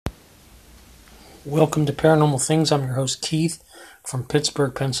Welcome to Paranormal Things. I'm your host Keith from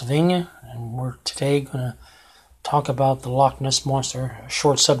Pittsburgh, Pennsylvania, and we're today going to talk about the Loch Ness Monster, a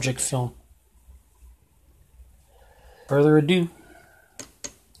short subject film. Further ado,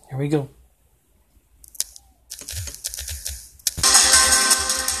 here we go.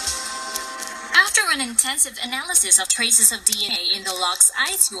 After an intensive analysis of traces of DNA in the loch's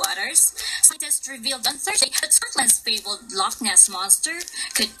ice waters, scientists revealed on Thursday that Scotland's fabled Loch Ness Monster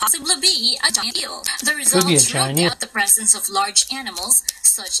could possibly be a giant eel. The results ruled out the presence of large animals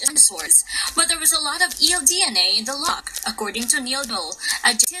such as dinosaurs, but there was a lot of eel DNA in the loch, according to Neil Dole, a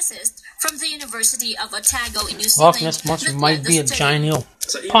geneticist from the University of Otago in New Zealand. Loch Ness Monster might be a giant eel,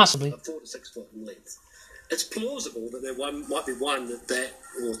 possibly. 4 to 6 foot in length. It's plausible that there might be one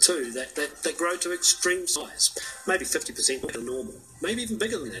or two that grow to extreme size, maybe 50% bigger than normal, maybe even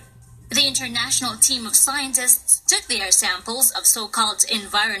bigger than that. The international team of scientists took their samples of so-called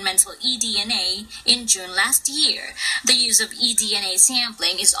environmental eDNA in June last year. The use of eDNA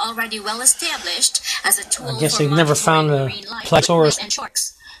sampling is already well established as a tool for never found a Plesiosaurus and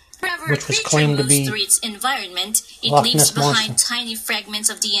sharks. Which was claimed to be through its environment, it Loch leaves Ness behind Monster. tiny fragments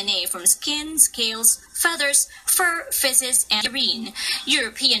of DNA from skin, scales, feathers, fur, feces, and urine.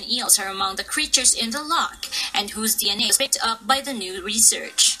 European eels are among the creatures in the loch, and whose DNA is picked up by the new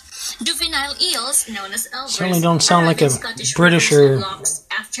research. Juvenile eels, known as elvers, certainly don't sound like a British or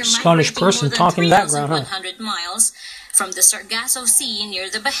Scottish person talking background, huh? 100 miles from the Sargasso Sea near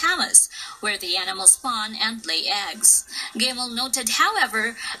the Bahamas, where the animals spawn and lay eggs. Gamel noted,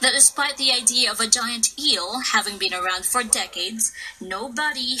 however, that despite the idea of a giant eel having been around for decades,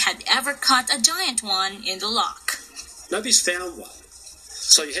 nobody had ever caught a giant one in the loch. Nobody's found one.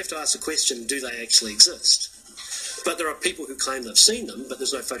 So you have to ask the question, do they actually exist? But there are people who claim they've seen them, but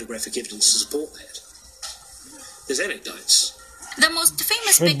there's no photographic evidence to support that. There's anecdotes. The most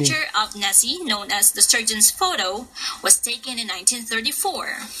famous picture of Nessie, known as the Sturgeon's photo, was taken in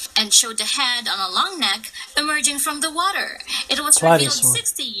 1934 and showed the head on a long neck emerging from the water. It was revealed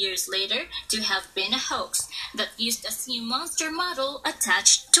 60 years later to have been a hoax that used a sea monster model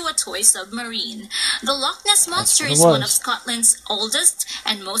attached to a toy submarine. The Loch Ness Monster is one of Scotland's oldest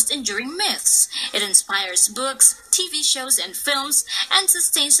and most enduring myths. It inspires books, TV shows, and films, and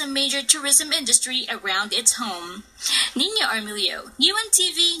sustains a major tourism industry around its home. Nina Armilio,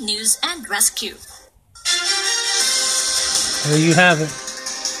 UNTV News and Rescue. There you have it.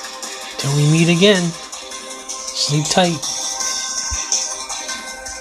 Till we meet again, sleep tight.